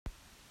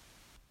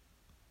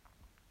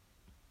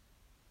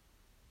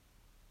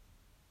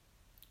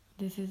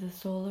This is a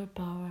solar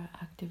power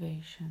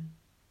activation.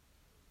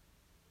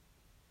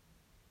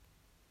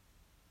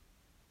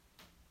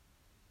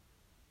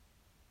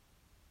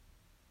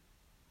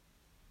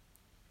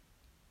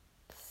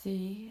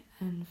 See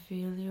and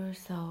feel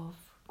yourself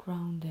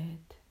grounded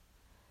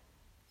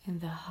in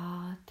the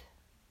heart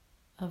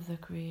of the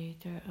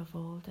Creator of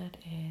all that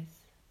is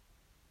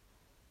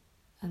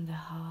and the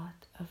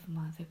heart of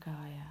Mother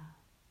Gaia.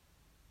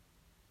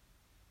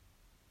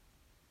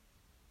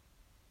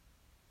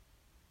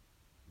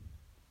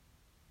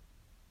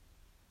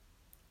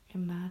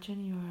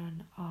 Imagine you are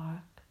an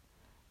arc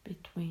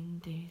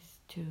between these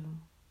two.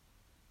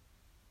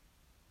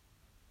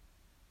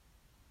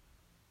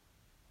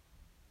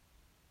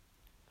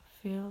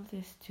 Feel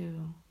these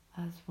two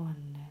as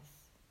oneness.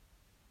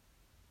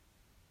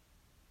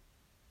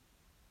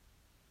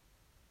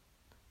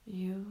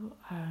 You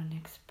are an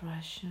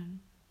expression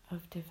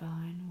of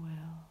divine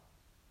will.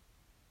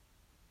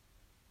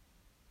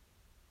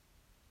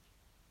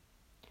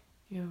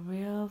 Your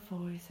real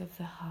voice of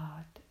the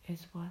heart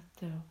is what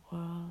the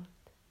world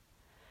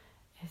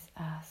is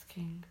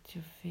asking to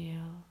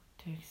feel,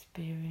 to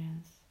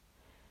experience,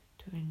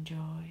 to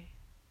enjoy,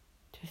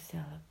 to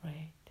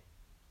celebrate.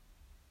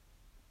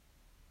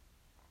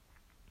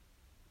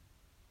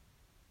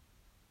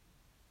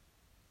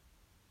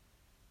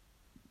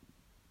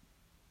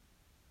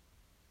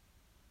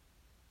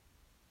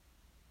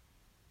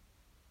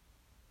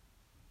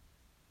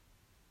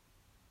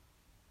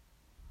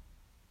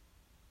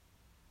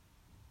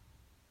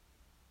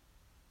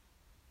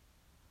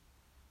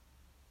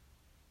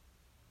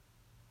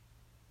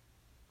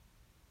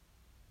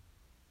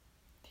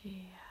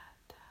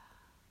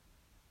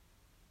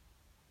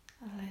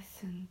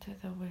 Listen to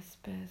the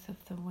whispers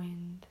of the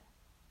wind.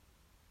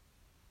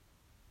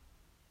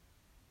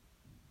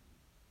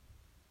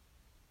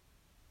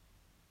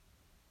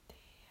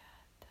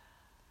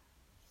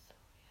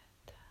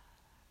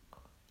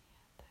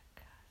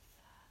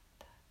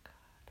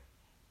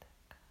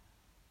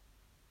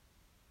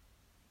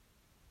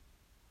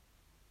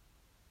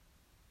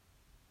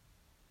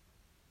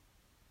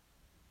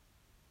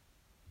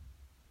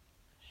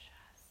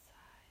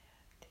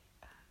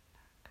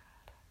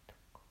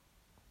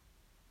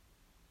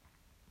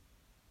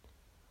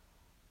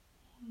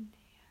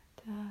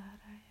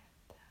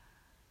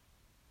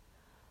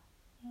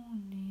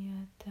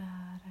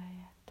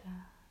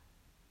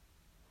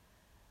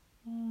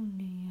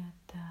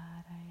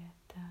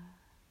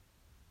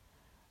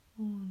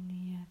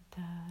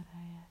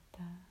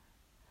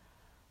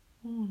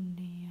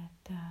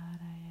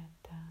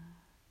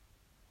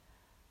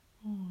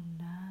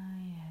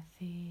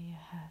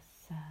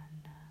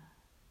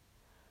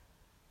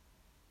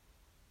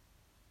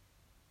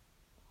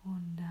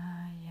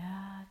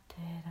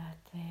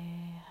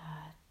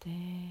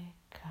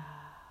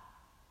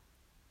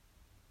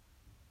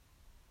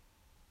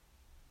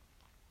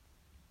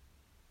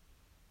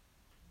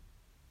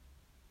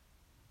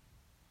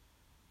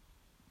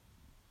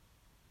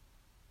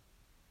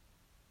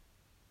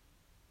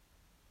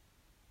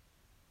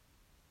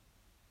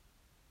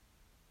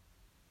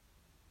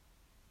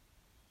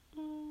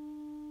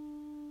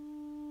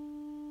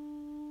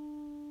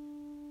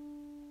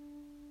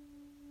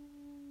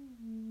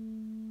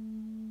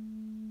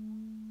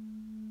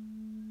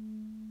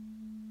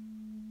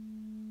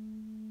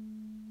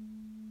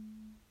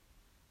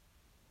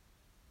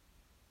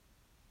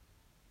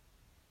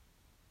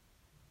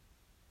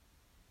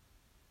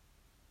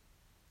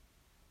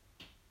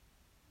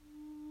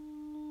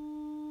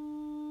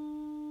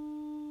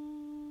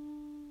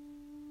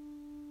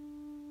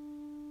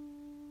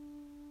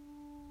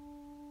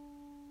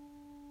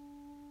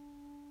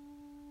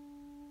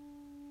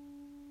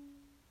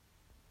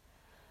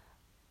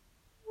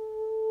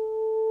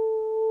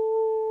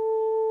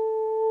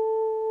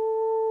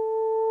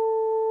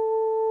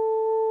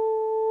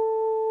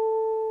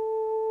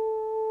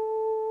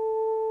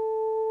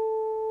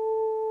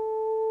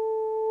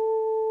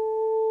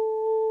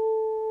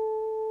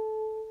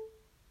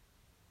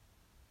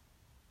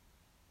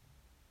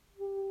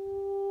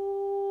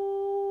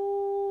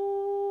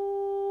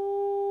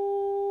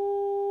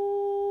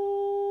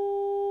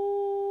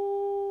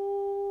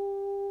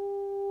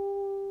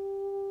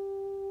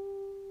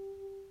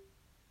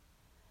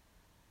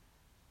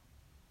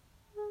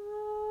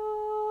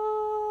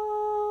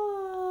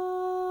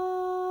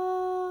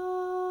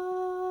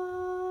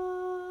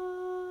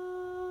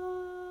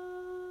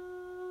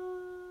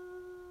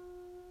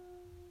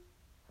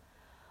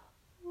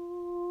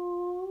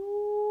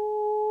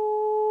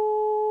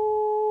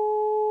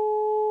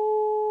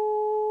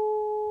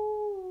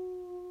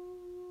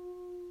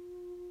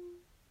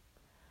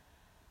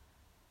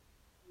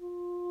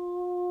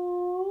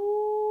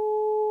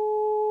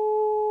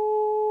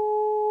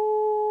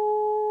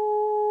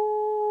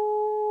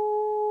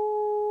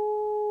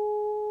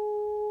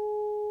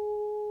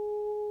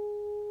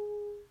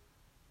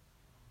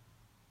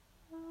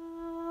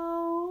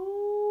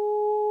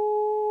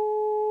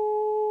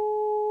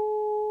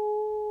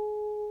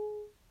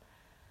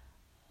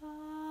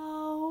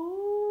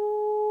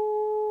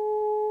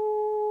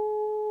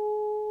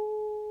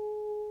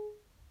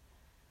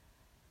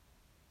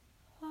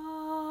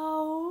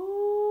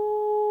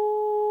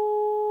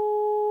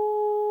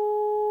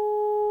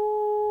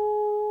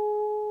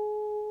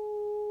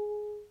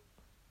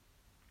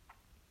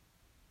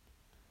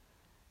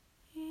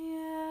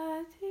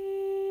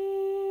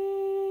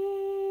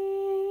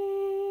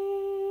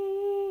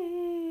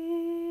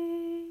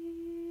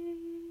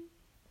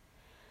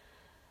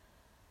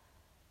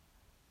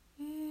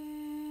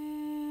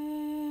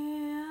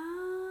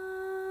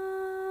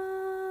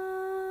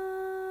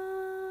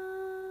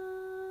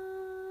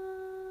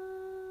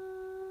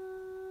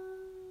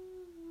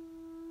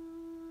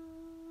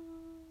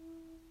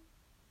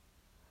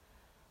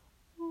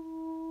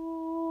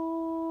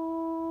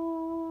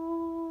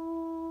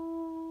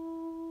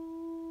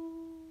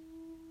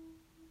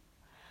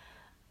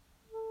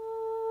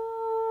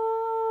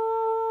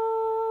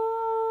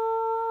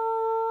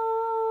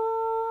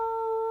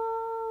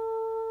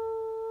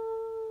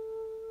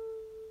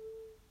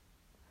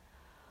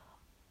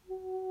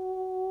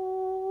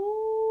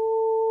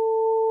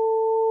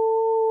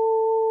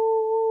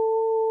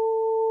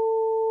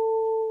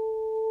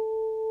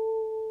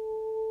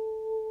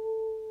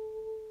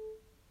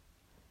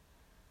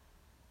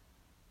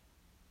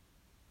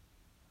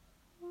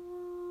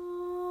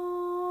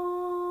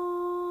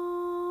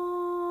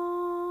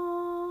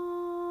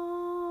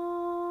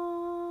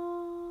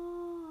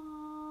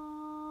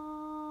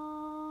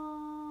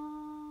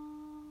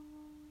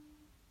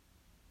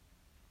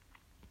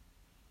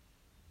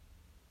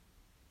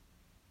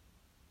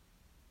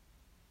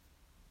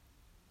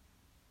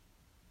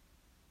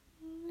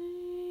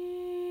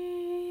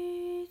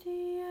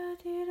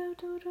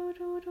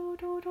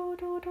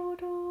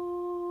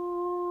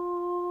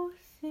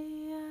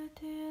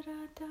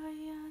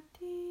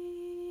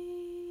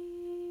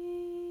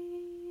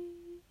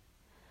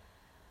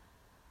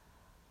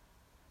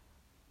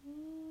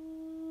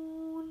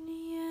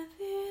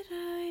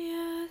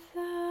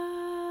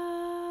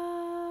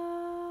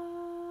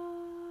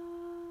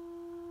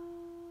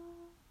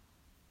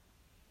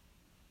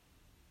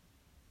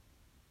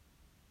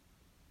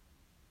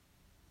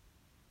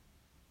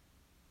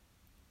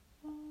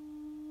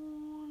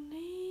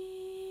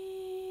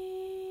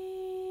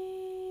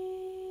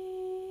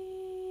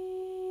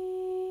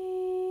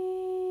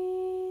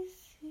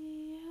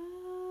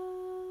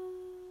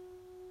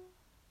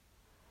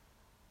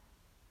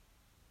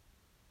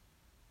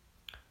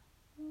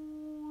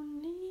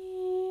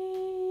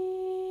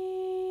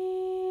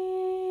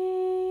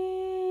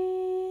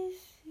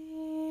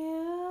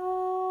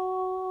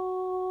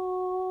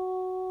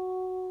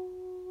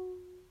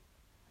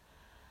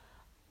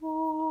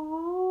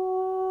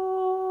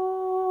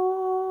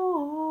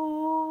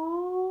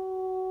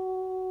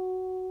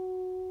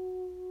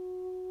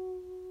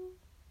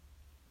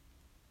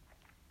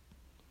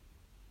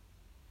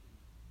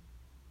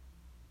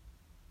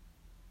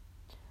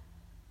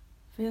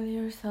 Feel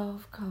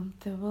yourself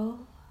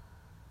comfortable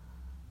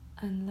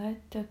and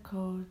let the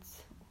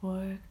codes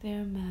work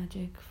their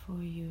magic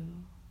for you.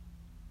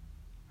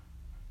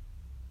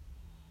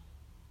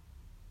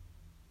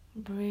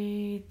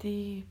 Breathe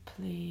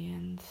deeply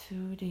and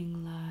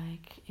soothing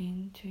like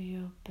into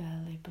your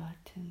belly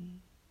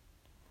button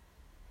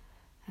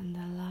and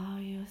allow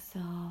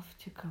yourself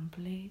to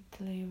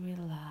completely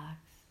relax.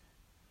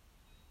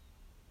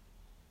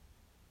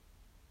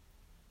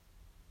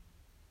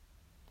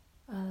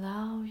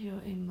 Allow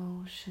your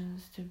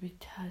emotions to be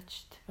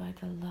touched by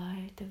the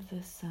light of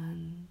the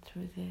sun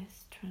through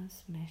this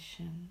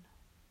transmission.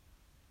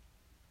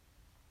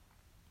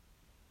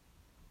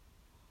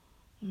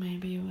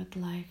 Maybe you would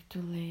like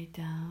to lay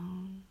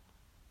down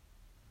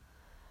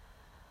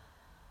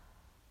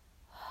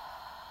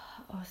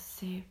or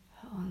sip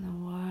on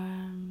a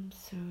warm,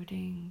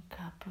 soothing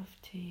cup of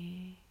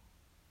tea.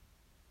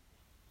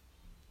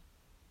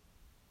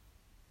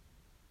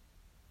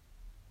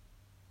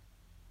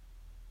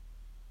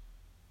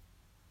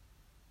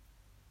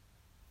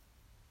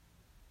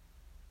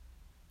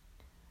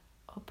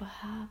 Or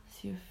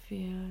perhaps you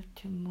feel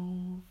to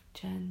move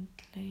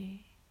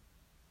gently,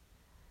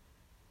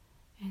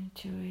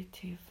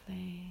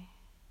 intuitively,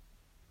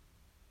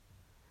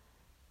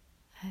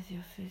 as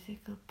your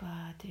physical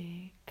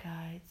body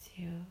guides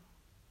you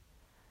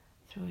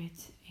through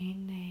its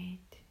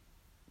innate,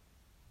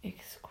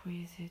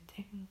 exquisite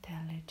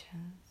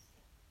intelligence.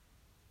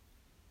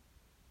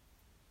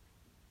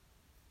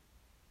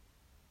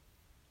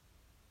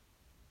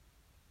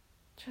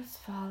 Just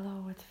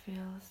follow what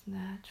feels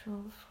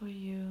natural for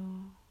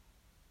you,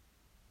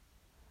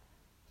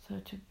 so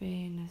to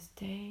be in a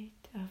state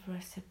of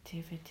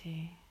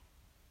receptivity.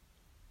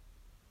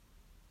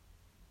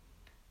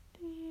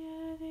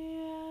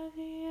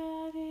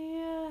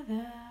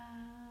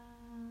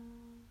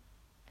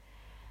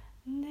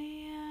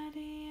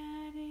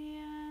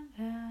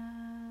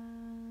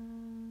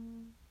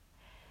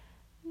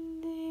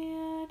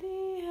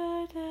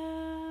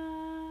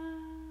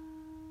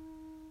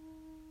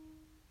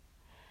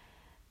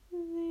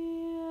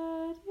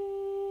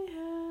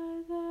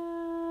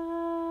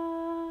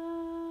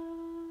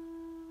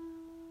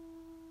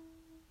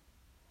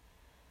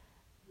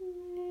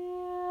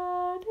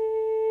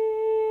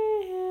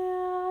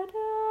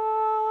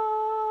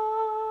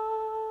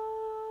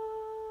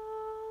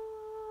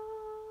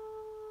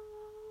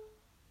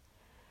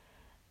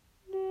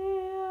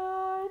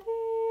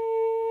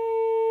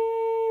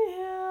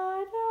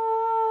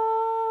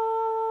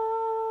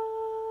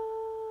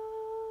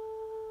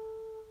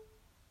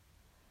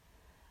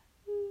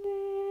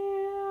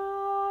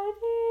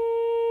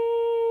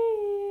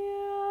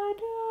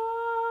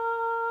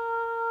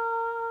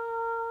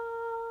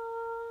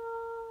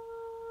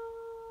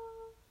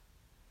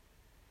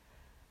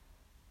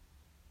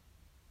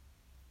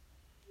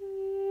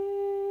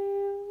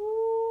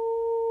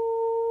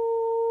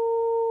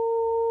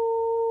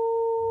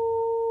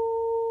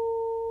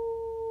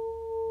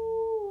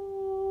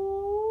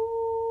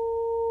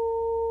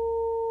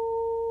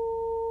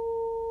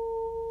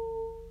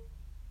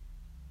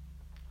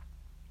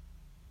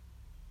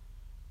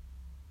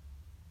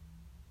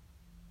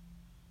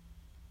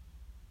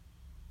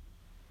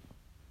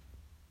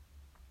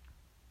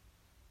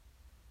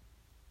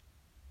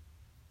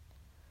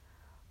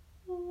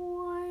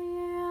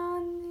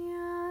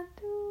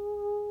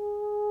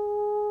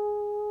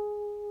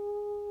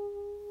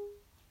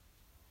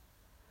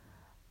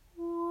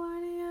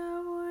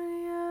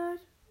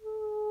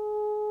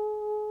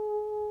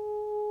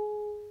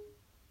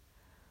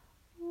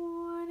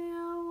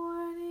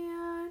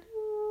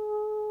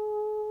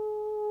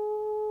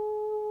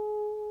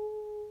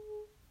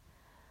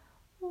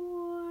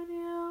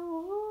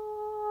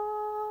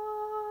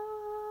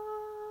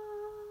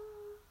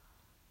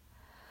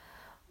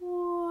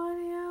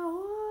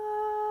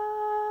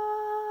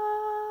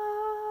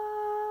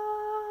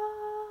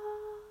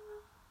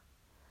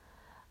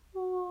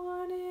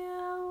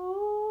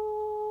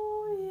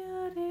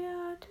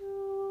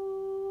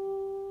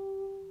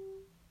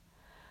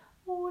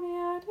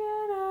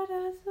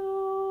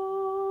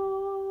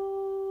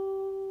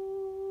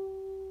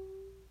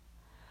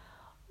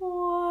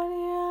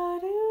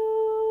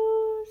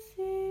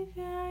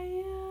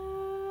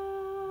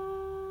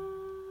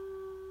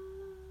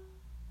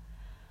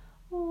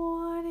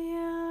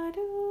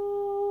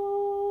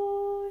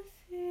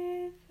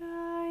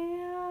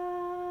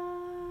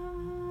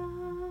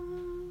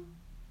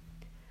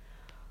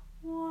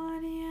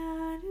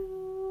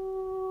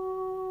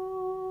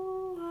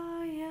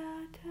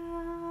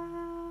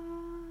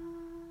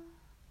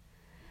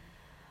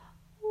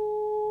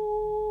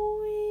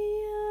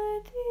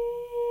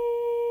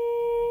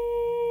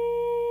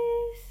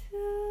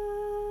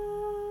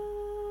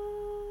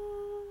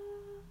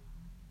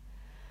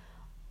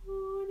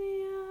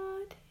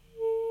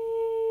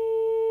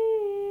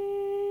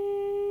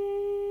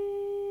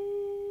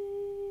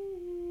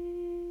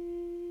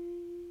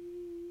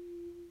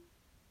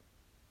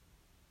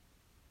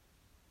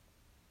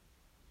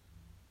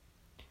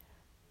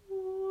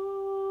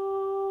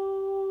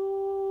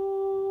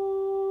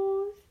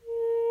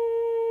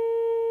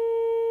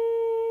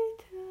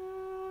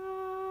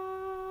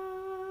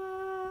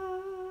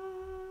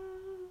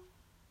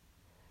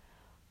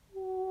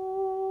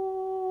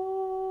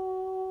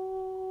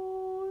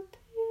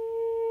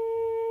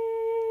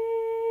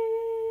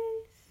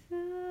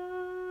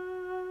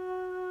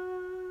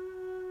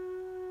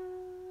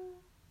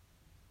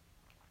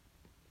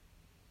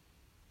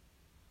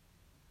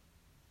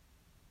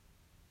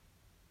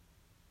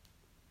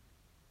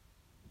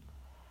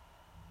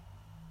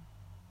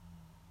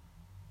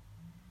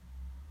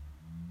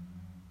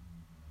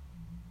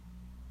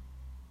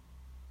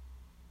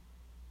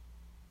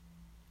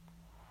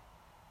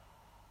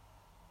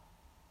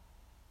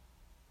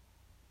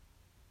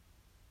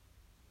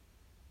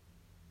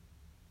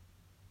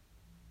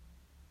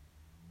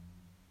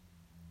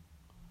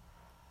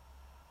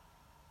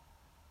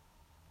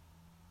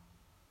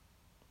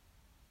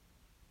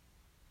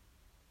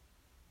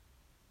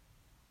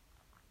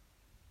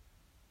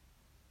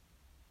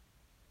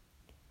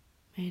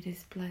 May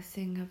this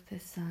blessing of the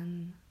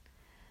sun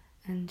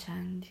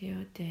enchant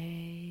your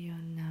day,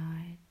 your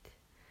night,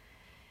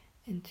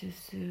 into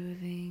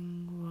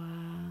soothing,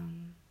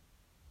 warm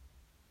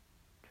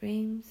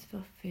dreams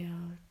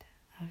fulfilled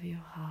of your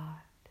heart.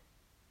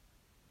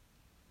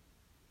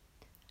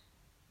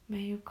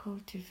 May you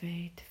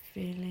cultivate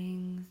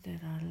feelings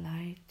that are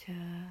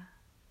lighter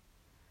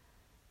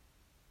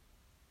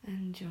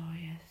and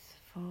joyous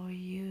for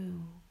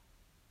you,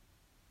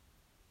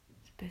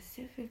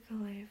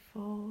 specifically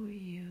for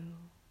you.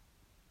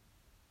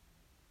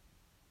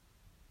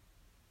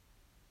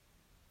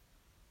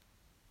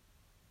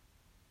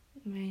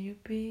 May you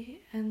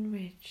be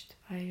enriched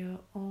by your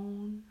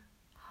own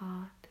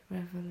heart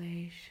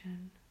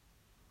revelation.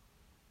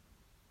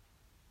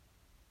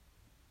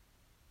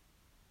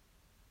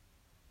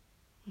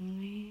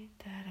 Mi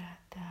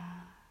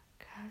tarata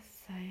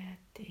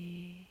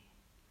kasayati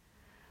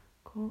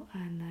ku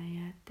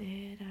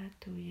anayatera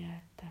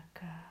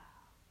tuyataka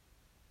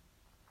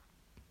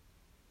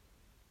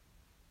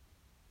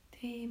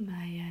ti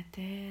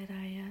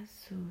mayatera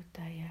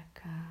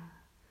yasutayaka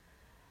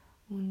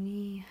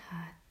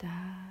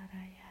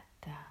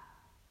unihatarayata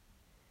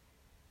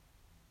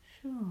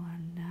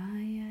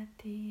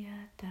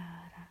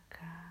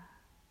shuanayatiyataraka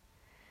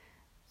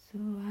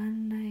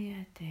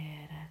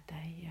suanayatera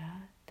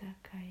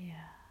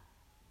tayatakaya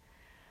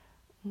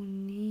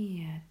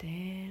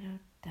uniyatero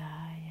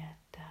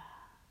tayata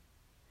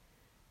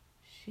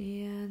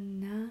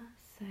shiana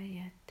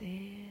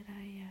sayatera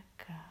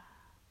yaka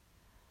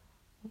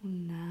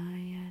una